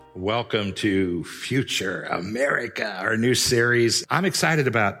Welcome to Future America, our new series. I'm excited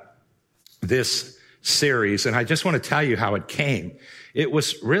about this series, and I just want to tell you how it came. It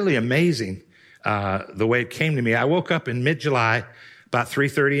was really amazing the way it came to me. I woke up in mid-July, about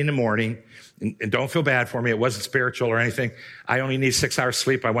 3:30 in the morning, and don't feel bad for me. It wasn't spiritual or anything. I only need 6 hours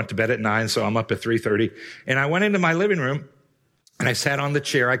sleep. I went to bed at 9, so I'm up at 3:30. And I went into my living room, and I sat on the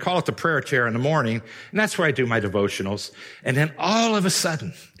chair. I call it the prayer chair in the morning, and that's where I do my devotionals. And then all of a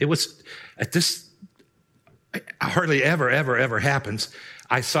sudden, it was at this, hardly ever happens.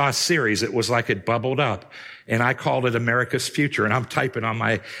 I saw a series. It was like it bubbled up, and I called it America's Future. And I'm typing on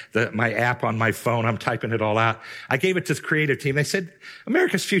my app on my phone. I'm typing it all out. I gave it to the creative team. They said,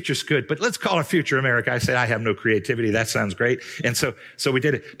 America's Future's good, but let's call it Future America. I said, I have no creativity. That sounds great. And so we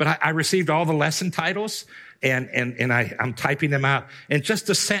did it. But I received all the lesson titles. And I'm typing them out, and just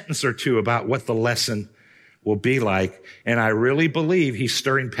a sentence or two about what the lesson will be like. And I really believe he's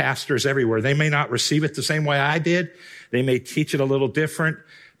stirring pastors everywhere. They may not receive it the same way I did. They may teach it a little different,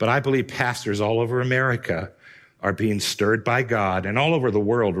 but I believe pastors all over America are being stirred by God, and all over the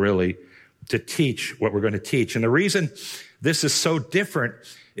world, really, to teach what we're going to teach. And the reason this is so different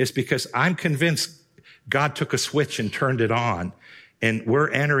is because I'm convinced God took a switch and turned it on. And we're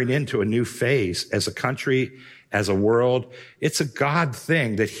entering into a new phase as a country, as a world. It's a God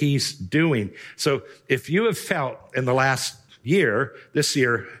thing that he's doing. So if you have felt in the last year, this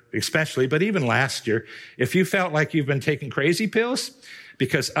year especially, but even last year, if you felt like you've been taking crazy pills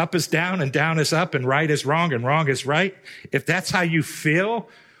because up is down and down is up and right is wrong and wrong is right, if that's how you feel,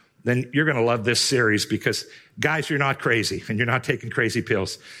 then you're going to love this series because, guys, you're not crazy and you're not taking crazy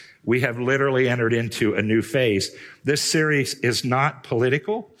pills. We have literally entered into a new phase. This series is not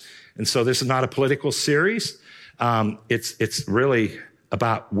political, and so this is not a political series. It's really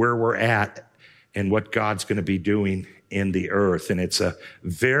about where we're at and what God's going to be doing in the earth, and it's a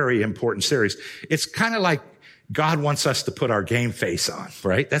very important series. It's kind of like God wants us to put our game face on,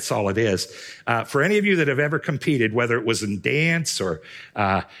 right? That's all it is. For any of you that have ever competed, whether it was in dance or,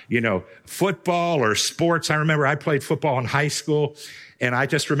 football or sports, I remember I played football in high school. And I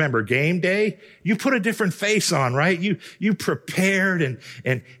just remember game day, you put a different face on, right? You prepared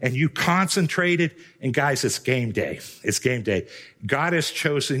and you concentrated. And guys, it's game day. It's game day. God has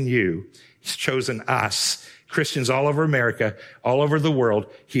chosen you. He's chosen us, Christians all over America, all over the world.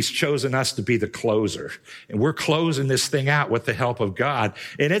 He's chosen us to be the closer. And we're closing this thing out with the help of God.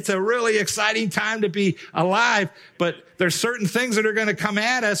 And it's a really exciting time to be alive, but there's certain things that are going to come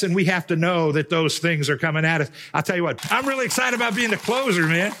at us, and we have to know that those things are coming at us. I'll tell you what, I'm really excited about being the closer,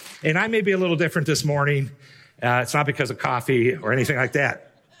 man. And I may be a little different this morning. It's not because of coffee or anything like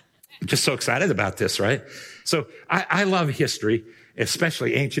that. I'm just so excited about this, right? So I love history,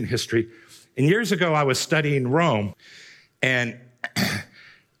 especially ancient history. And years ago, I was studying Rome, and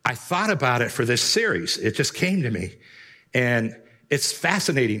I thought about it for this series. It just came to me, and it's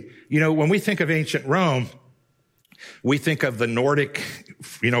fascinating. You know, when we think of ancient Rome, we think of the Nordic,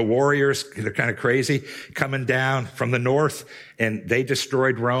 warriors. They're kind of crazy, coming down from the north, and they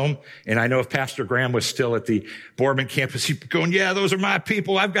destroyed Rome. And I know if Pastor Graham was still at the Boardman campus, he'd be going, yeah, those are my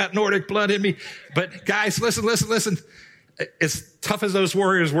people. I've got Nordic blood in me. But guys, listen. As tough as those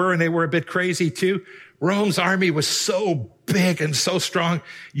warriors were, and they were a bit crazy too, Rome's army was so big and so strong,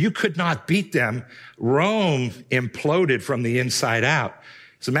 you could not beat them. Rome imploded from the inside out.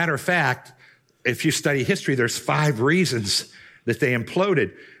 As a matter of fact, if you study history, there's 5 reasons that they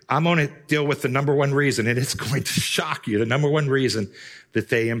imploded. I'm going to deal with the number one reason, and it's going to shock you. The number one reason that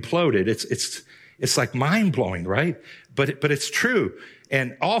they imploded. It's like mind blowing, right? But it's true.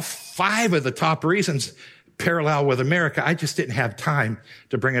 And all 5 of the top reasons parallel with America. I just didn't have time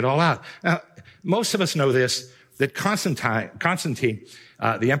to bring it all out. Now, most of us know this, that Constantine,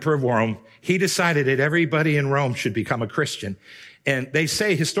 the emperor of Rome, he decided that everybody in Rome should become a Christian. And they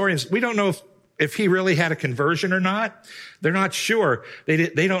say, historians, we don't know if he really had a conversion or not. They're not sure.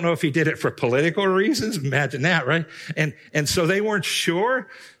 They don't know if he did it for political reasons. Imagine that, right? And so they weren't sure,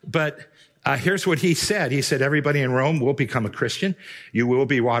 but here's what he said. He said, everybody in Rome will become a Christian. You will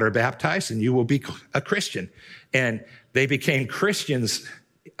be water baptized, and you will be a Christian. And they became Christians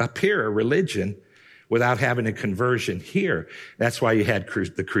up here, a religion, without having a conversion here. That's why you had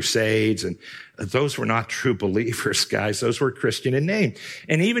the Crusades, and those were not true believers, guys. Those were Christian in name.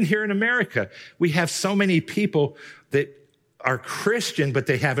 And even here in America, we have so many people that are Christian, but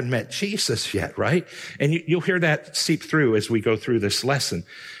they haven't met Jesus yet, right? And you'll hear that seep through as we go through this lesson.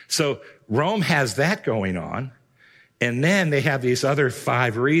 So Rome has that going on. And then they have these other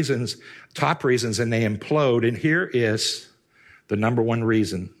 5 reasons, top reasons, and they implode. And here is the number one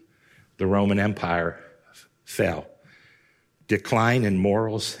reason the Roman Empire fell. decline in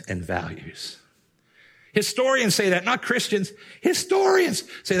morals and values. Historians say that, not Christians. Historians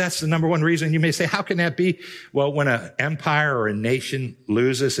say that's the number one reason. You may say, how can that be? Well, when an empire or a nation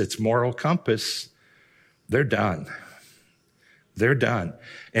loses its moral compass, they're done. They're done.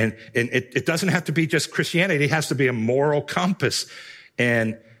 And it doesn't have to be just Christianity. It has to be a moral compass.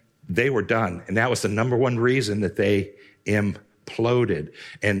 And they were done. And that was the number one reason that they imploded.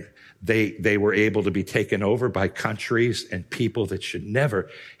 And they were able to be taken over by countries and people that should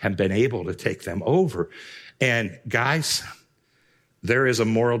never have been able to take them over. And guys, there is a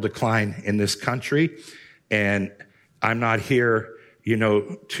moral decline in this country. And I'm not here,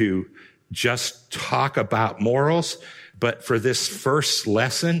 to just talk about morals. But for this first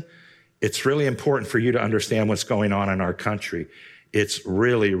lesson, it's really important for you to understand what's going on in our country. It's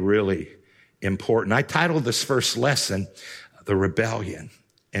really, really important. I titled this first lesson, The Rebellion.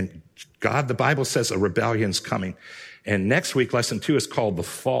 And God, the Bible says a rebellion's coming. And next week, lesson 2 is called The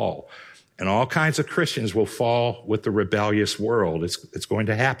Fall. And all kinds of Christians will fall with the rebellious world. It's going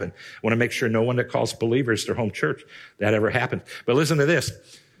to happen. I want to make sure no one that calls believers their home church, that ever happened. But listen to this.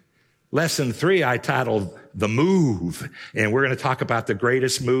 Lesson 3, I titled The Move. And we're going to talk about the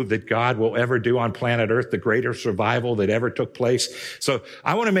greatest move that God will ever do on planet Earth, the greatest survival that ever took place. So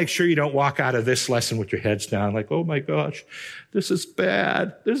I want to make sure you don't walk out of this lesson with your heads down like, oh my gosh, this is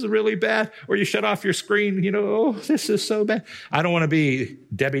bad. This is really bad. Or you shut off your screen, oh, this is so bad. I don't want to be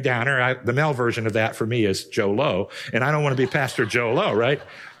Debbie Downer. The male version of that for me is Joe Lowe. And I don't want to be Pastor Joe Lowe, right?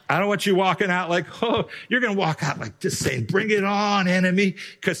 I don't want you walking out like, oh, you're going to walk out like just saying, bring it on, enemy,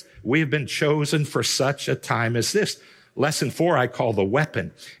 because we have been chosen for such a time as this. Lesson 4, I call the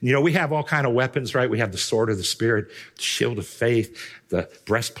weapon. We have all kind of weapons, right? We have the sword of the Spirit, the shield of faith, the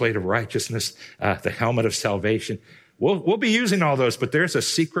breastplate of righteousness, the helmet of salvation. We'll be using all those, but there's a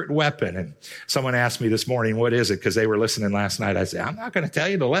secret weapon. And someone asked me this morning, what is it? Because they were listening last night. I said, I'm not going to tell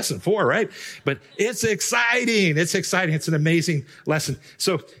you the lesson 4, right? But it's exciting. It's exciting. It's an amazing lesson.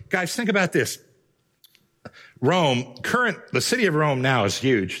 So guys, think about this. The city of Rome now is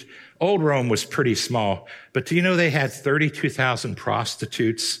huge. Old Rome was pretty small. But do you know they had 32,000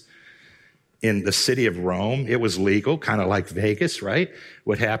 prostitutes in the city of Rome? It was legal, kind of like Vegas, right?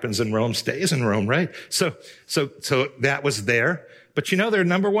 What happens in Rome stays in Rome, right? So that was there. But their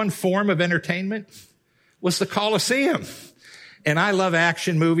number one form of entertainment was the Colosseum. And I love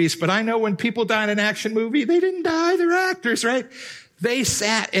action movies, but I know when people die in an action movie, they didn't die, they're actors, right? They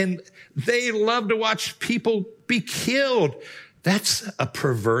sat and they loved to watch people be killed. That's a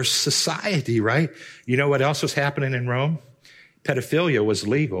perverse society, right? You know what else was happening in Rome? Pedophilia was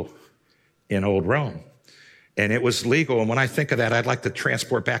legal in old Rome. And it was legal. And when I think of that, I'd like to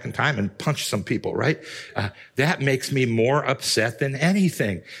transport back in time and punch some people, right? That makes me more upset than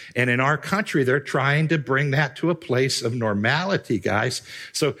anything. And in our country, they're trying to bring that to a place of normality, guys.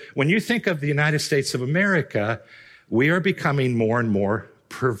 So when you think of the United States of America, we are becoming more and more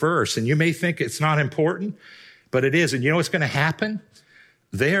perverse. And you may think it's not important, but it is. And you know what's going to happen?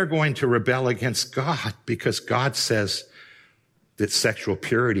 They are going to rebel against God because God says that sexual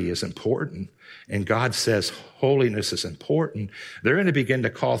purity is important. And God says holiness is important. They're going to begin to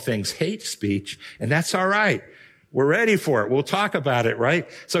call things hate speech, and that's all right. We're ready for it. We'll talk about it, right?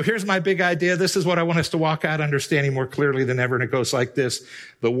 So here's my big idea. This is what I want us to walk out understanding more clearly than ever, and it goes like this.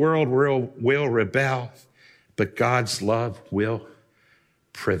 The world will rebel, but God's love will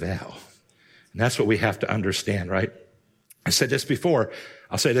prevail. And that's what we have to understand, right? I said this before.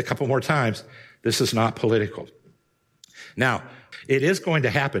 I'll say it a couple more times. This is not political. Now, it is going to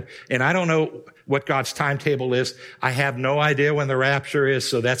happen. And I don't know what God's timetable is. I have no idea when the rapture is.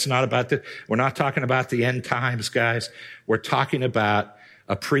 So that's not about we're not talking about the end times, guys. We're talking about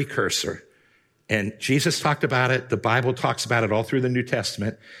a precursor. And Jesus talked about it. The Bible talks about it all through the New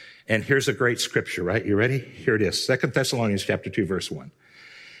Testament. And here's a great scripture, right? You ready? Here it is. 2 Thessalonians chapter 2, verse 1.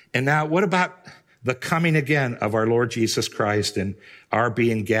 And now what about the coming again of our Lord Jesus Christ and our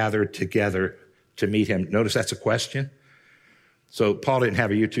being gathered together to meet him? Notice that's a question. So Paul didn't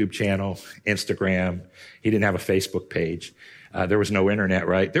have a YouTube channel, Instagram. He didn't have a Facebook page. There was no internet,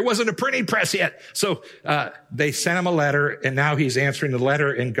 right? There wasn't a printing press yet. So they sent him a letter, and now he's answering the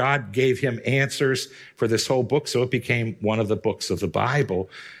letter, and God gave him answers for this whole book, so it became one of the books of the Bible.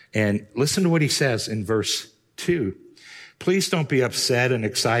 And listen to what he says in verse 2. Please don't be upset and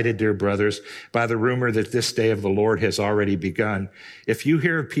excited, dear brothers, by the rumor that this day of the Lord has already begun. If you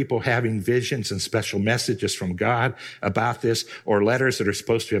hear of people having visions and special messages from God about this, or letters that are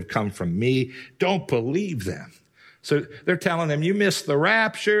supposed to have come from me, don't believe them. So they're telling them, you missed the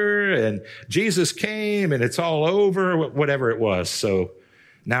rapture, and Jesus came, and it's all over, whatever it was. So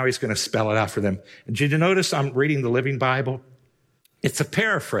now he's going to spell it out for them. Did you notice I'm reading the Living Bible? It's a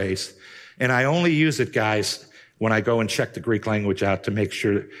paraphrase, and I only use it, guys, when I go and check the Greek language out to make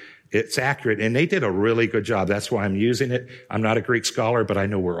sure it's accurate. And they did a really good job. That's why I'm using it. I'm not a Greek scholar, but I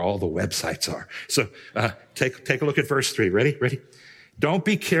know where all the websites are. So take a look at verse 3. Ready? Don't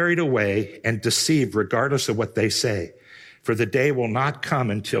be carried away and deceived regardless of what they say. For the day will not come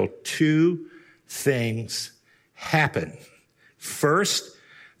until two things happen. First,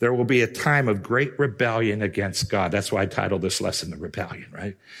 there will be a time of great rebellion against God. That's why I titled this lesson, The Rebellion,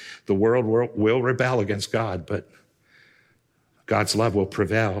 right? The world will rebel against God, but God's love will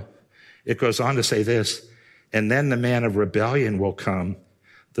prevail. It goes on to say this, and then the man of rebellion will come,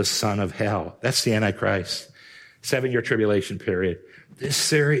 the son of hell. That's the Antichrist. 7-year tribulation period. This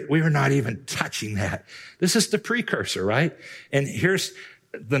series, we are not even touching that. This is the precursor, right? And here's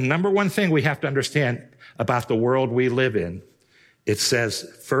the number one thing we have to understand about the world we live in. It says,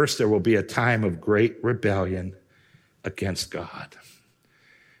 first, there will be a time of great rebellion against God.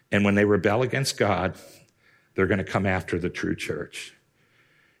 And when they rebel against God, they're going to come after the true church.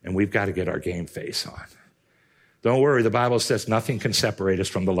 And we've got to get our game face on. Don't worry, the Bible says nothing can separate us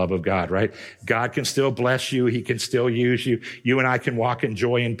from the love of God, right? God can still bless you. He can still use you. You and I can walk in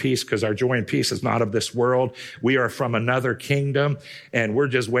joy and peace because our joy and peace is not of this world. We are from another kingdom, and we're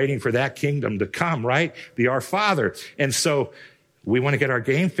just waiting for that kingdom to come, right? The Our Father. And so we want to get our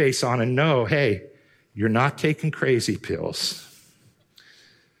game face on and know, hey, you're not taking crazy pills.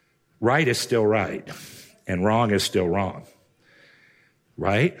 Right is still right, and wrong is still wrong.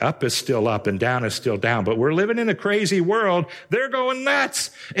 Right? Up is still up and down is still down. But we're living in a crazy world. They're going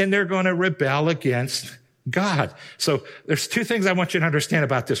nuts and they're going to rebel against God. So there's two things I want you to understand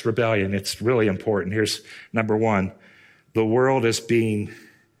about this rebellion. It's really important. Here's number one. The world is being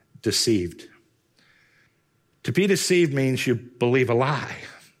deceived. To be deceived means you believe a lie.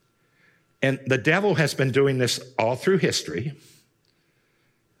 And the devil has been doing this all through history.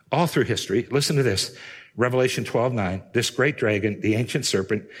 All through history. Listen to this. Revelation 12:9, this great dragon, the ancient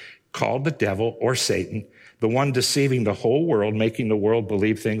serpent, called the devil or Satan, the one deceiving the whole world, making the world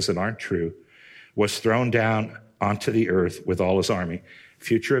believe things that aren't true, was thrown down onto the earth with all his army.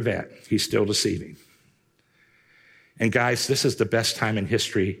 Future event, he's still deceiving. And guys, this is the best time in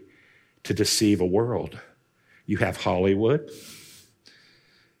history to deceive a world. You have Hollywood.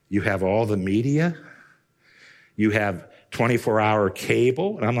 You have all the media. You have 24-hour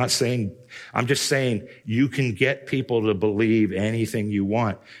cable. And I'm just saying you can get people to believe anything you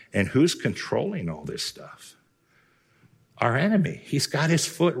want. And who's controlling all this stuff? Our enemy. He's got his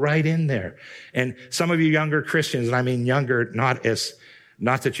foot right in there. And some of you younger Christians, and I mean younger, not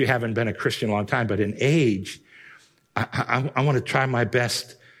that you haven't been a Christian a long time, but in age, I want to try my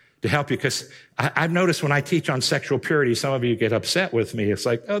best to help you, because I've noticed when I teach on sexual purity, some of you get upset with me. It's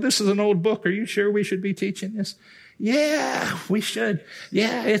like, oh, this is an old book. Are you sure we should be teaching this? Yeah, we should.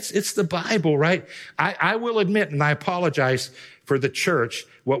 Yeah, it's the Bible, right? I will admit, and I apologize for the church,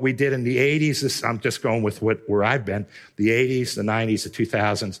 what we did in the 80s. I'm just going with where I've been. The 80s, the 90s, the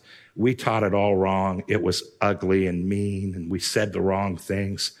 2000s, we taught it all wrong. It was ugly and mean, and we said the wrong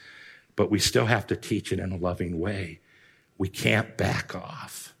things. But we still have to teach it in a loving way. We can't back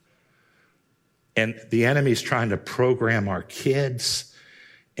off. And the enemy's trying to program our kids.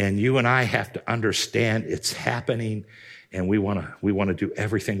 And you and I have to understand it's happening, and we want to do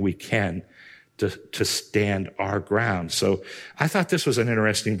everything we can to stand our ground. So I thought this was an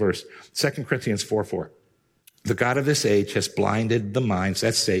interesting verse. 2 Corinthians 4:4. The God of this age has blinded the minds,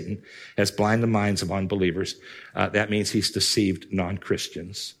 that's Satan, has blinded the minds of unbelievers. That means he's deceived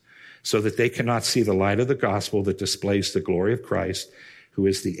non-Christians, so that they cannot see the light of the gospel that displays the glory of Christ, who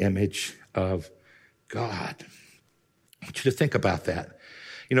is the image of God. I want you to think about that.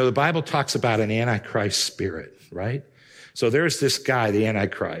 You know, the Bible talks about an Antichrist spirit, right? So there's this guy, the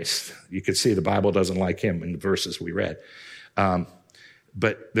Antichrist. You can see the Bible doesn't like him in the verses we read.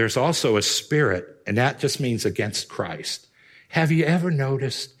 But there's also a spirit, and that just means against Christ. Have you ever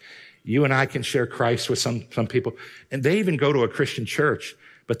noticed you and I can share Christ with some people, and they even go to a Christian church,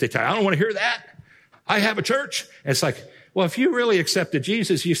 but they tell, I don't want to hear that. I have a church. And it's like, well, if you really accepted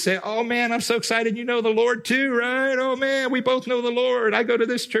Jesus, you say, oh man, I'm so excited. You know the Lord too, right? Oh man, we both know the Lord. I go to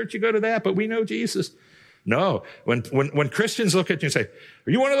this church, you go to that, but we know Jesus. No, when Christians look at you and say,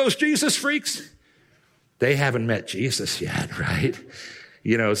 are you one of those Jesus freaks? They haven't met Jesus yet, right?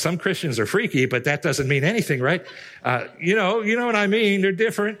 You know, some Christians are freaky, but that doesn't mean anything, right? You know what I mean? They're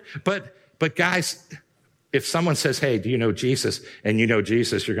different. But guys, if someone says, hey, do you know Jesus? And you know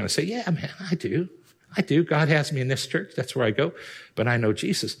Jesus, you're going to say, yeah, man, I do. God has me in this church. That's where I go. But I know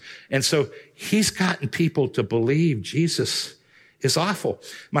Jesus. And so he's gotten people to believe Jesus is awful.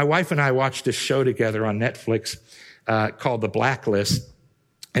 My wife and I watched this show together on Netflix. called The Blacklist.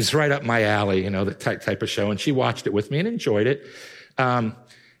 It's right up my alley, the type of show. And she watched it with me and enjoyed it.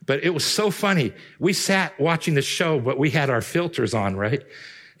 But it was so funny. We sat watching the show, but we had our filters on, right?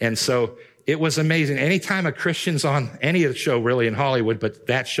 And so it was amazing. Anytime a Christian's on any of the show, really, in Hollywood, but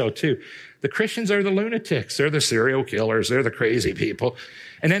that show too, the Christians are the lunatics. They're the serial killers. They're the crazy people.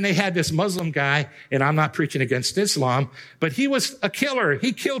 And then they had this Muslim guy, and I'm not preaching against Islam, but he was a killer.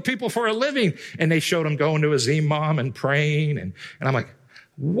 He killed people for a living. And they showed him going to his imam and praying. And I'm like,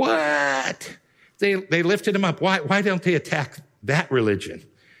 what? They lifted him up. Why don't they attack that religion?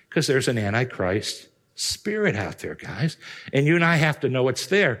 Because there's an Antichrist spirit out there, guys. And you and I have to know it's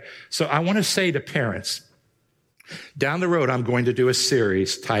there. So I want to say to parents, down the road, I'm going to do a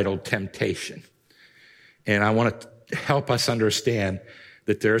series titled Temptation. And I want to help us understand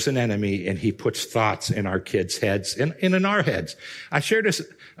that there's an enemy and he puts thoughts in our kids' heads and in our heads. I shared this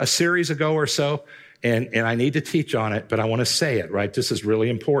a series ago or so, and I need to teach on it, but I want to say it, right? This is really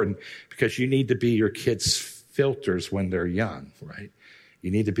important because you need to be your kids' filters when they're young, right?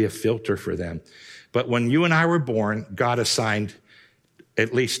 You need to be a filter for them. But when you and I were born, God assigned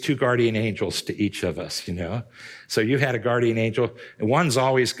at least 2 guardian angels to each of us, So you had a guardian angel, and one's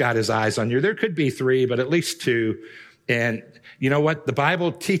always got his eyes on you. There could be 3, but at least 2. And you know what? The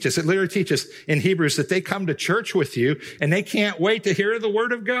Bible teaches, it literally teaches in Hebrews that they come to church with you, and they can't wait to hear the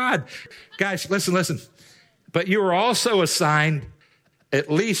word of God. Guys, listen. But you were also assigned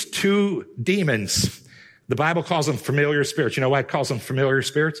at least 2 demons. The Bible calls them familiar spirits. You know why it calls them familiar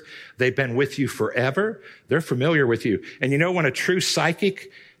spirits? They've been with you forever. They're familiar with you. And when a true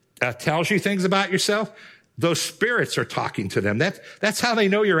psychic tells you things about yourself, those spirits are talking to them. That's how they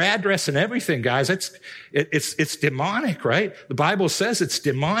know your address and everything, guys. It's demonic, right? The Bible says it's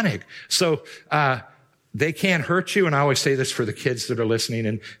demonic. So they can't hurt you. And I always say this for the kids that are listening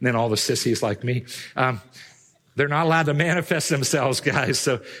and then all the sissies like me. They're not allowed to manifest themselves, guys.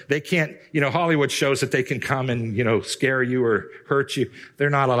 So they can't, Hollywood shows that they can come and, scare you or hurt you. They're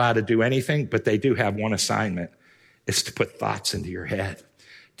not allowed to do anything, but they do have one assignment. It's to put thoughts into your head.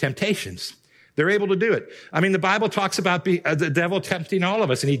 Temptations. They're able to do it. I mean, the Bible talks about the devil tempting all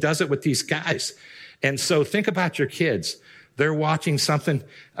of us, and he does it with these guys. And so think about your kids. They're watching something,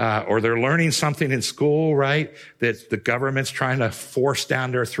 or they're learning something in school, right? That the government's trying to force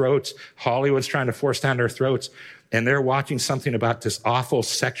down their throats. Hollywood's trying to force down their throats. And they're watching something about this awful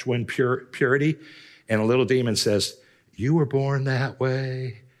sexual impurity. And a little demon says, you were born that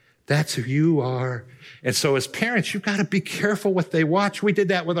way. That's who you are. And so as parents, you've got to be careful what they watch. We did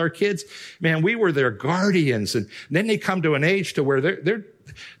that with our kids. Man, we were their guardians. And then they come to an age to where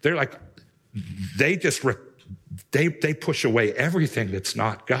they're like, they just They push away everything that's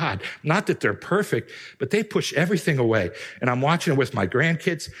not God. Not that they're perfect, but they push everything away. And I'm watching it with my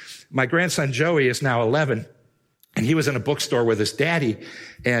grandkids. My grandson Joey is now 11, and he was in a bookstore with his daddy.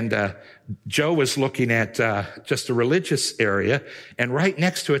 And Joe was looking at just a religious area, and right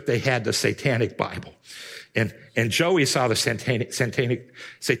next to it they had the Satanic Bible. And Joey saw the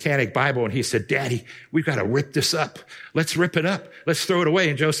satanic Bible, and he said, Daddy, we've got to rip this up. Let's rip it up. Let's throw it away.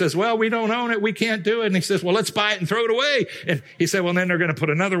 And Joe says, well, we don't own it. We can't do it. And he says, well, let's buy it and throw it away. And he said, well, then they're going to put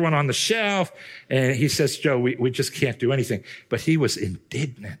another one on the shelf. And he says, Joe, we just can't do anything. But he was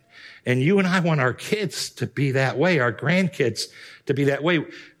indignant. And you and I want our kids to be that way, our grandkids to be that way,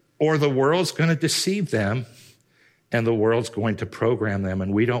 or the world's going to deceive them. And the world's going to program them,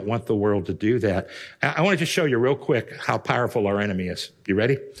 and we don't want the world to do that. I want to just show you real quick how powerful our enemy is. You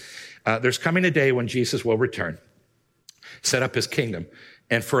ready? There's coming a day when Jesus will return, set up his kingdom,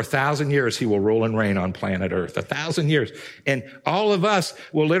 and for 1,000 years he will rule and reign on planet Earth. 1,000 years. And all of us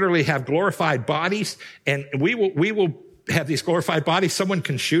will literally have glorified bodies, and we will have these glorified bodies. Someone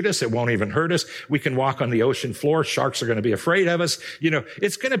can shoot us. It won't even hurt us. We can walk on the ocean floor. Sharks are going to be afraid of us.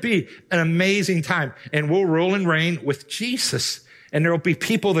 It's going to be an amazing time, and we'll rule and reign with Jesus. And there will be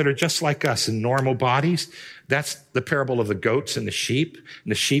people that are just like us in normal bodies. That's the parable of the goats and the sheep.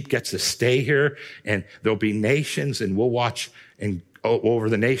 And the sheep gets to stay here, and there'll be nations, and we'll watch and over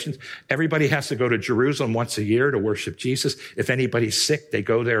the nations. Everybody has to go to Jerusalem once a year to worship Jesus. If anybody's sick, they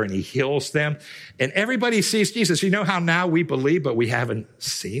go there and he heals them. And everybody sees Jesus. You know how now we believe, but we haven't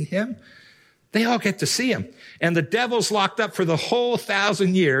seen him? They all get to see him. And the devil's locked up for the whole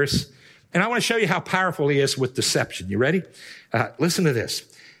 1,000 years. And I want to show you how powerful he is with deception. You ready? Listen to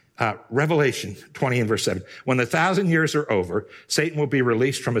this. Revelation 20 and verse 7. When the 1,000 years are over, Satan will be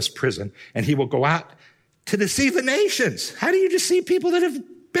released from his prison, and he will go out to deceive the nations. How do you deceive people that have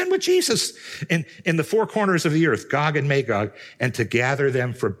been with Jesus? In the 4 corners of the earth, Gog and Magog, and to gather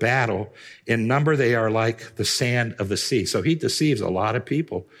them for battle. In number, they are like the sand of the sea. So he deceives a lot of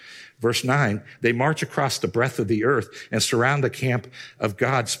people. Verse 9, they march across the breadth of the earth and surround the camp of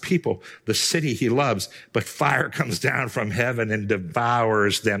God's people, the city he loves, but fire comes down from heaven and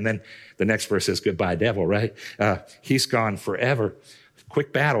devours them. Then the next verse says, goodbye, devil, right? He's gone forever.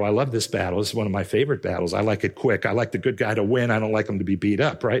 Quick battle. I love this battle. This is one of my favorite battles. I like it quick. I like the good guy to win. I don't like him to be beat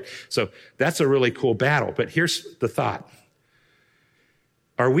up, right? So that's a really cool battle. But here's the thought.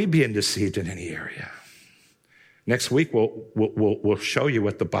 Are we being deceived in any area? Next week, we'll show you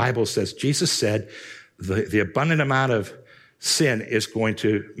what the Bible says. Jesus said the abundant amount of sin is going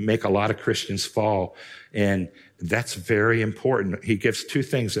to make a lot of Christians fall. And that's very important. He gives two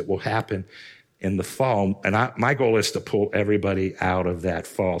things that will happen in the fall. And my goal is to pull everybody out of that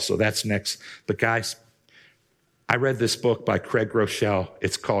fall. So that's next. But guys, I read this book by Craig Groeschel.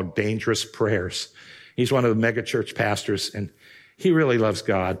 It's called Dangerous Prayers. He's one of the megachurch pastors, and he really loves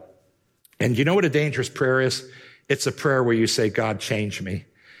God. And you know what a dangerous prayer is? It's a prayer where you say, God, change me.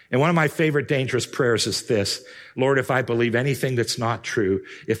 And one of my favorite dangerous prayers is this: Lord, if I believe anything that's not true,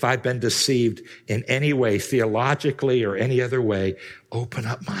 if I've been deceived in any way, theologically or any other way, open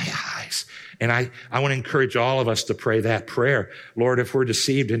up my eyes. And I want to encourage all of us to pray that prayer. Lord, if we're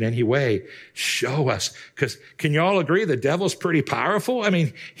deceived in any way, show us. Because can you all agree the devil's pretty powerful? I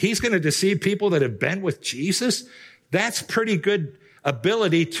mean, he's going to deceive people that have been with Jesus. That's pretty good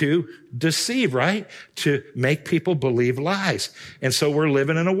ability to deceive, right? To make people believe lies. And so we're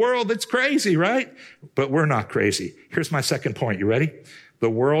living in a world that's crazy, right? But we're not crazy. Here's my second point. You ready? The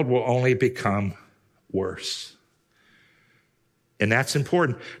world will only become worse. And that's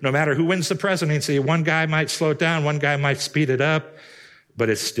important. No matter who wins the presidency, one guy might slow it down, one guy might speed it up, but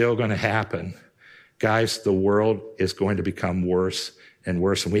it's still going to happen. Guys, the world is going to become worse and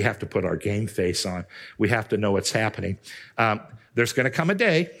worse, and we have to put our game face on. We have to know what's happening. There's going to come a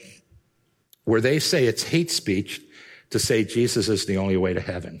day where they say it's hate speech to say Jesus is the only way to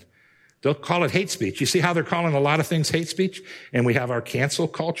heaven. They'll call it hate speech. You see how they're calling a lot of things hate speech? And we have our cancel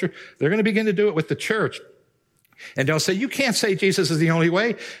culture. They're going to begin to do it with the church. And they'll say, you can't say Jesus is the only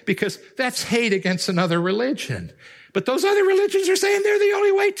way because that's hate against another religion. But those other religions are saying they're the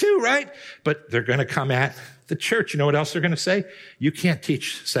only way too, right? But they're going to come at the church. You know what else they're going to say? You can't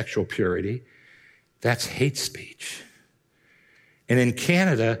teach sexual purity. That's hate speech. And in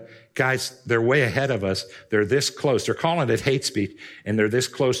Canada, guys, they're way ahead of us. They're this close. They're calling it hate speech, and they're this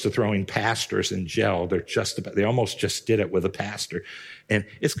close to throwing pastors in jail. They almost just did it with a pastor. And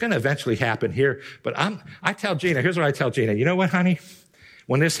it's going to eventually happen here. But I tell Gina, here's what I tell Gina. You know what, honey?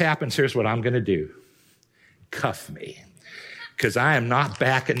 When this happens, here's what I'm going to do. Cuff me. Because I am not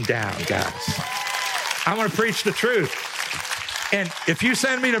backing down, guys. I'm going to preach the truth. And if you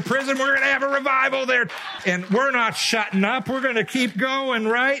send me to prison, we're going to have a revival there. And we're not shutting up. We're going to keep going,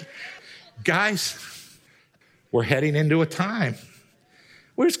 right? Guys, we're heading into a time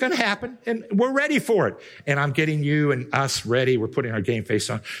where it's going to happen, and we're ready for it. And I'm getting you and us ready. We're putting our game face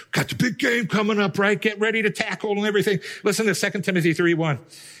on. Got the big game coming up, right? Get ready to tackle and everything. Listen to 2 Timothy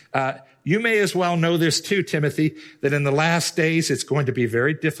 3:1. You may as well know this too, Timothy, that in the last days, it's going to be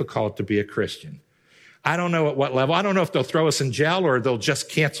very difficult to be a Christian. I don't know at what level. I don't know if they'll throw us in jail or they'll just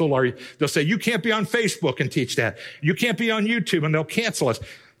cancel, or they'll say, you can't be on Facebook and teach that. You can't be on YouTube, and they'll cancel us.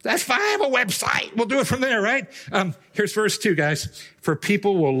 That's fine. I have a website. We'll do it from there, right? Here's verse 2, guys. For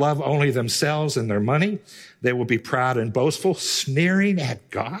people will love only themselves and their money. They will be proud and boastful, sneering at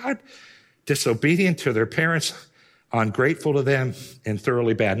God, disobedient to their parents, ungrateful to them, and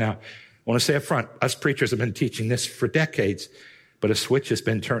thoroughly bad. Now, I want to say up front, us preachers have been teaching this for decades, but a switch has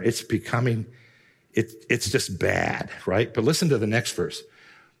been turned. It's just bad, right? But listen to the next verse.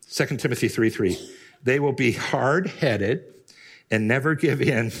 2 Timothy 3:3. They will be hard-headed and never give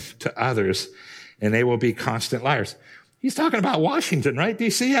in to others, and they will be constant liars. He's talking about Washington, right?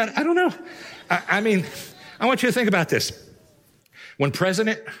 D.C.? I don't know. I mean, I want you to think about this. When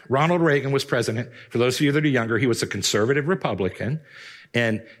President Ronald Reagan was president, for those of you that are younger, he was a conservative Republican.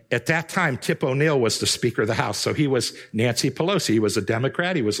 And at that time, Tip O'Neill was the Speaker of the House. So he was Nancy Pelosi. He was a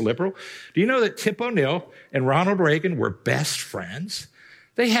Democrat. He was liberal. Do you know that Tip O'Neill and Ronald Reagan were best friends?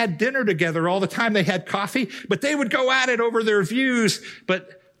 They had dinner together all the time. They had coffee, but they would go at it over their views.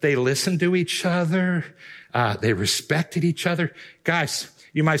 But they listened to each other. They respected each other. Guys,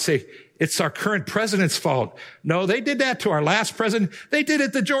 you might say, it's our current president's fault. No, they did that to our last president. They did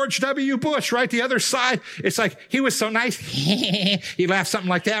it to George W. Bush, right? The other side. It's like, he was so nice. He laughed something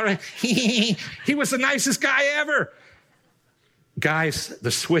like that, right? He was the nicest guy ever. Guys, the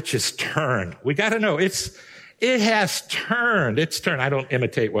switch is turned. We got to know it has turned. It's turned. I don't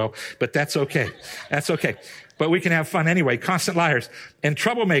imitate well, but that's okay. That's okay. But we can have fun anyway. Constant liars and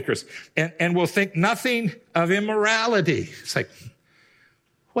troublemakers. And we'll think nothing of immorality. It's like,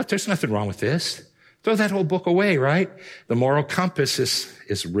 What? There's nothing wrong with this. Throw that whole book away, right? The moral compass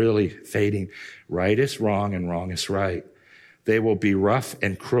is really fading. Right is wrong and wrong is right. They will be rough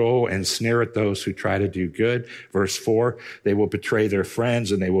and cruel and sneer at those who try to do good. Verse 4, they will betray their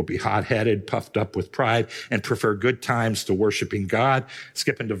friends and they will be hot-headed, puffed up with pride, and prefer good times to worshiping God.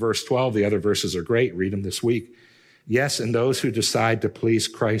 Skipping to verse 12, the other verses are great. Read them this week. Yes, and those who decide to please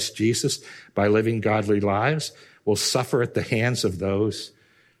Christ Jesus by living godly lives will suffer at the hands of those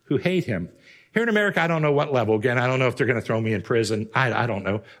who hate him. Here in America, I don't know what level. Again, I don't know if they're going to throw me in prison. I don't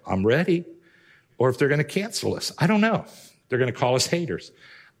know. I'm ready. Or if they're going to cancel us. I don't know. They're going to call us haters.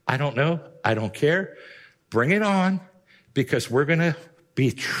 I don't know. I don't care. Bring it on, because we're going to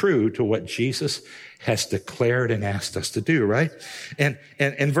be true to what Jesus has declared and asked us to do, right? And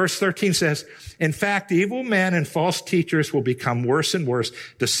verse 13 says, in fact, evil men and false teachers will become worse and worse,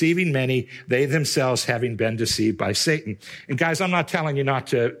 deceiving many, they themselves having been deceived by Satan. And guys, I'm not telling you not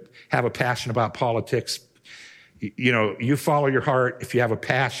to have a passion about politics. You know, you follow your heart. If you have a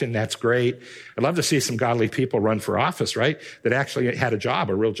passion, that's great. I'd love to see some godly people run for office, right? That actually had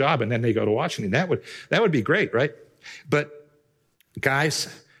a real job, and then they go to Washington. That would be great, right? But guys,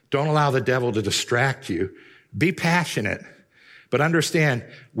 don't allow the devil to distract you. Be passionate, but understand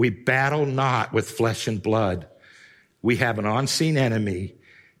we battle not with flesh and blood. We have an unseen enemy,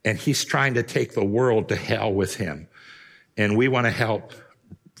 and he's trying to take the world to hell with him. And we want to help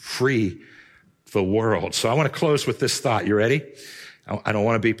free the world. So I want to close with this thought. You ready? I don't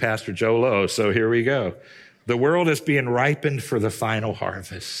want to be Pastor Joe Lowe, so here we go. The world is being ripened for the final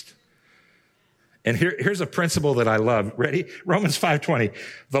harvest. And here's a principle that I love. Ready? Romans 5:20.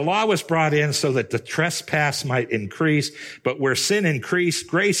 The law was brought in so that the trespass might increase, but where sin increased,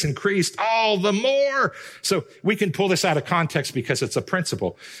 grace increased all the more. So we can pull this out of context because it's a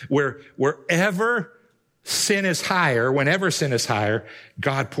principle. Wherever sin is higher, whenever sin is higher,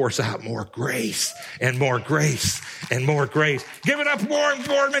 God pours out more grace and more grace and more grace. Give it up, Warren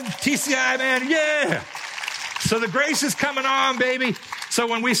Boardman, TCI, man. Yeah. So the grace is coming on, baby. So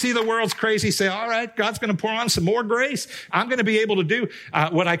when we see the world's crazy, say, all right, God's going to pour on some more grace. I'm going to be able to do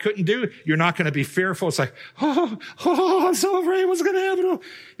what I couldn't do. You're not going to be fearful. It's like, I'm so afraid what's going to happen.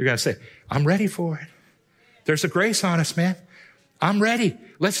 You're going to say, I'm ready for it. There's a grace on us, man. I'm ready.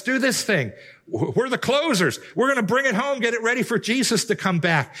 Let's do this thing. We're the closers. We're going to bring it home, get it ready for Jesus to come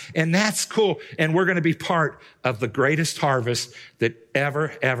back. And that's cool. And we're going to be part of the greatest harvest that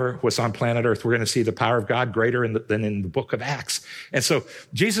ever was on planet Earth. We're going to see the power of God greater than in the book of Acts. And so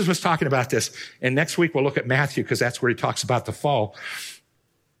Jesus was talking about this. And next week we'll look at Matthew, because that's where he talks about the fall.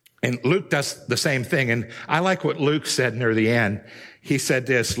 And Luke does the same thing. And I like what Luke said near the end. He said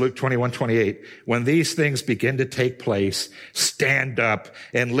this, Luke 21:28, when these things begin to take place, stand up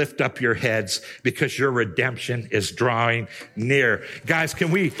and lift up your heads, because your redemption is drawing near. Guys, can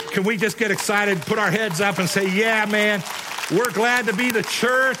we just get excited, put our heads up and say, yeah, man, we're glad to be the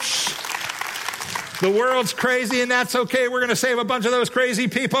church. The world's crazy, and that's okay. We're going to save a bunch of those crazy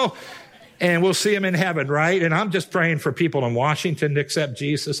people, and we'll see them in heaven, right? And I'm just praying for people in Washington to accept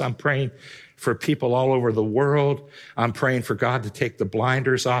Jesus. I'm praying for people all over the world. I'm praying for God to take the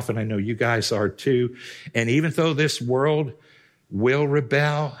blinders off, and I know you guys are too. And even though this world will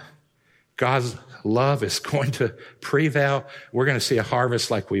rebel, God's love is going to prevail. We're going to see a harvest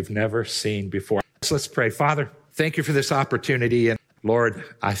like we've never seen before. So let's pray. Father, thank you for this opportunity. And Lord,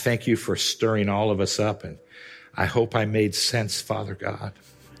 I thank you for stirring all of us up. And I hope I made sense, Father God,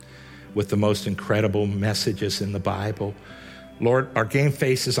 with the most incredible messages in the Bible. Lord, our game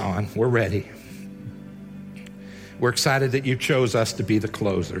face is on. We're ready. We're excited that you chose us to be the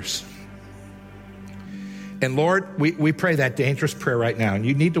closers. And Lord, we pray that dangerous prayer right now, and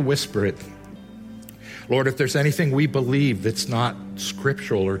you need to whisper it. Lord, if there's anything we believe that's not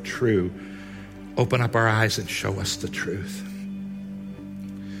scriptural or true, open up our eyes and show us the truth.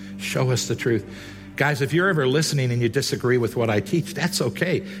 Show us the truth. Guys, if you're ever listening and you disagree with what I teach, that's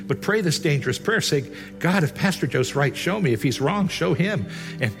okay. But pray this dangerous prayer. Say, God, if Pastor Joe's right, show me. If he's wrong, show him.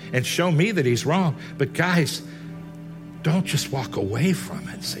 And show me that he's wrong. But guys, don't just walk away from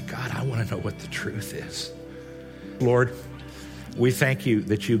it. Say, God, I want to know what the truth is. Lord, we thank you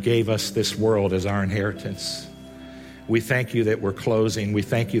that you gave us this world as our inheritance. We thank you that we're closing. We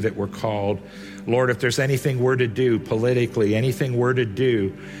thank you that we're called. Lord, if there's anything we're to do politically, anything we're to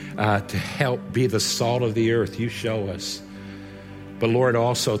do to help be the salt of the earth, you show us. But Lord,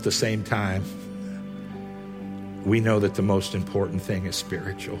 also at the same time, we know that the most important thing is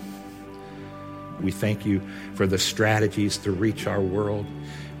spiritual. We thank you for the strategies to reach our world.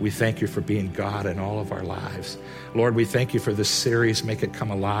 We thank you for being God in all of our lives. Lord, we thank you for this series. Make it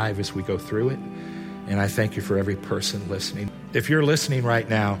come alive as we go through it. And I thank you for every person listening. If you're listening right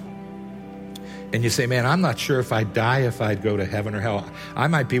now and you say, man, I'm not sure if I'd die, if I'd go to heaven or hell. I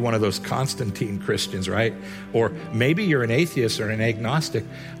might be one of those Constantine Christians, right? Or maybe you're an atheist or an agnostic.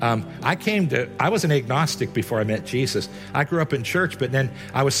 I was an agnostic before I met Jesus. I grew up in church, but then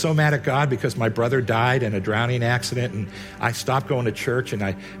I was so mad at God because my brother died in a drowning accident, and I stopped going to church, and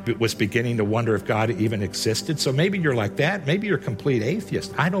I was beginning to wonder if God even existed. So maybe you're like that. Maybe you're a complete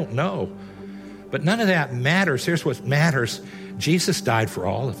atheist. I don't know. But none of that matters. Here's what matters. Jesus died for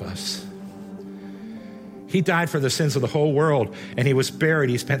all of us. He died for the sins of the whole world, and he was buried.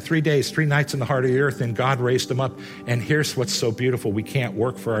 He spent 3 days, 3 nights in the heart of the earth, and God raised him up. And here's what's so beautiful. We can't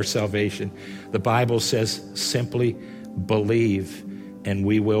work for our salvation. The Bible says, simply believe, and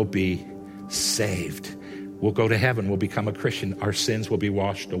we will be saved. We'll go to heaven. We'll become a Christian. Our sins will be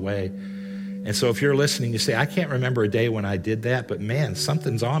washed away. And so if you're listening, you say, I can't remember a day when I did that, but man,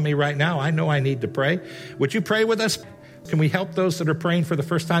 something's on me right now. I know I need to pray. Would you pray with us? Can we help those that are praying for the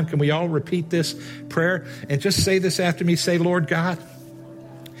first time? Can we all repeat this prayer and just say this after me? Say, Lord God,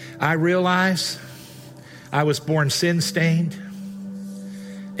 I realize I was born sin-stained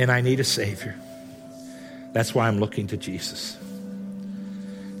and I need a Savior. That's why I'm looking to Jesus.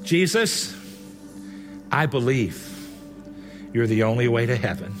 Jesus, I believe you're the only way to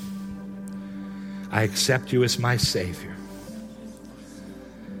heaven. I accept you as my Savior.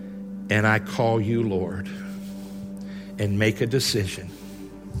 And I call you Lord, and make a decision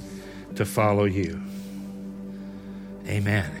to follow you. Amen.